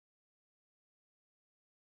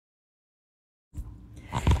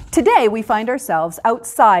Today, we find ourselves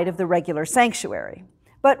outside of the regular sanctuary,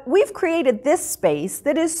 but we've created this space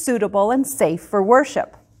that is suitable and safe for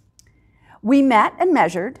worship. We met and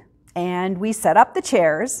measured, and we set up the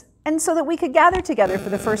chairs, and so that we could gather together for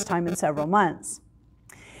the first time in several months.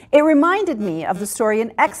 It reminded me of the story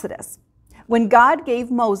in Exodus, when God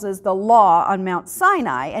gave Moses the law on Mount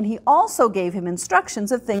Sinai, and he also gave him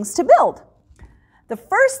instructions of things to build. The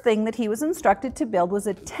first thing that he was instructed to build was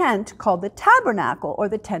a tent called the Tabernacle, or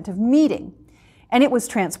the tent of meeting. And it was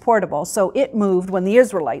transportable, so it moved when the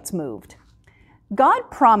Israelites moved. God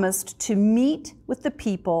promised to meet with the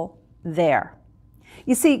people there.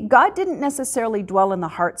 You see, God didn't necessarily dwell in the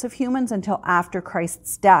hearts of humans until after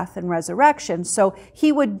Christ's death and resurrection, so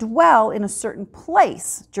he would dwell in a certain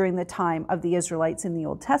place during the time of the Israelites in the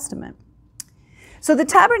Old Testament. So the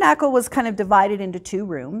tabernacle was kind of divided into two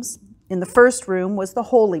rooms. In the first room was the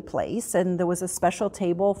holy place, and there was a special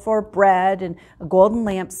table for bread and a golden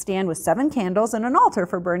lampstand with 7 candles and an altar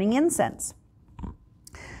for burning incense.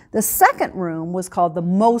 The second room was called the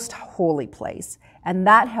most holy place, and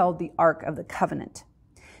that held the Ark of the Covenant.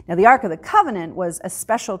 Now, the Ark of the Covenant was a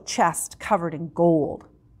special chest covered in gold.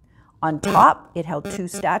 On top, it held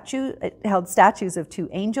statues of 2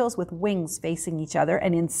 angels with wings facing each other,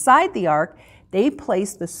 and inside the ark, they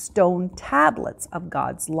placed the stone tablets of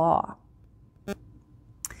God's law.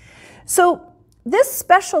 So this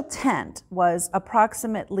special tent was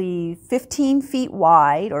approximately 15 feet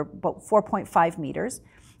wide, or about 4.5 meters,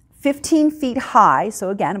 15 feet high, so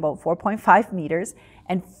again, about 4.5 meters,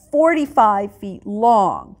 and 45 feet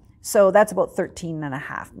long. So that's about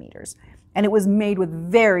 13.5 meters. And it was made with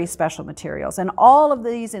very special materials. And all of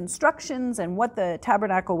these instructions and what the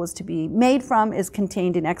tabernacle was to be made from is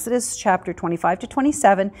contained in Exodus chapter 25 to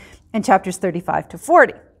 27 and chapters 35 to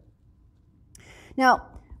 40. Now,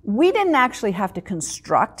 we didn't actually have to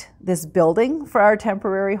construct this building for our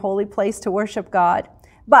temporary holy place to worship God,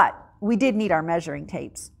 but we did need our measuring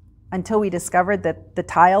tapes until we discovered that the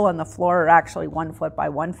tile on the floor are actually 1 foot by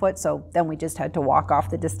 1 foot, so then we just had to walk off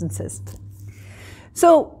the distances.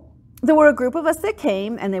 So there were a group of us that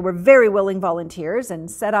came, and they were very willing volunteers, and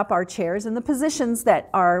set up our chairs in the positions that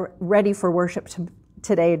are ready for worship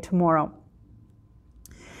today and tomorrow.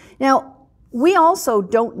 Now, we also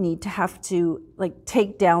don't need to have to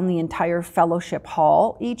take down the entire fellowship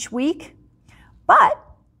hall each week, but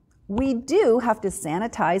we do have to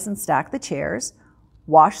sanitize and stack the chairs,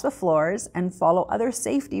 wash the floors, and follow other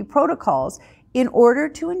safety protocols in order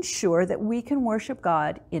to ensure that we can worship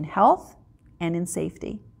God in health and in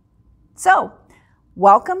safety. So,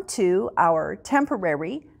 welcome to our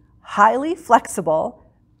temporary, highly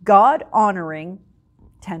flexible, God-honoring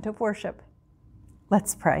tent of worship.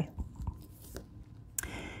 Let's pray.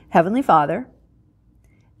 Heavenly Father,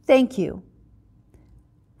 thank you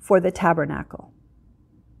for the tabernacle.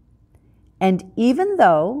 And even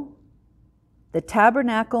though the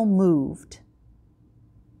tabernacle moved,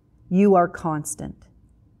 you are constant.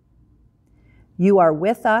 You are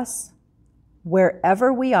with us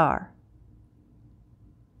wherever we are,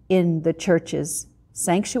 in the church's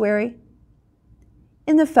sanctuary,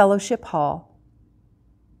 in the fellowship hall,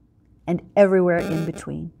 and everywhere in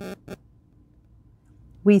between.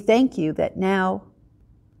 We thank you that now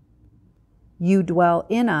you dwell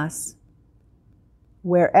in us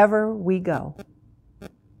wherever we go.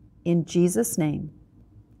 In Jesus' name,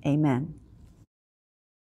 amen.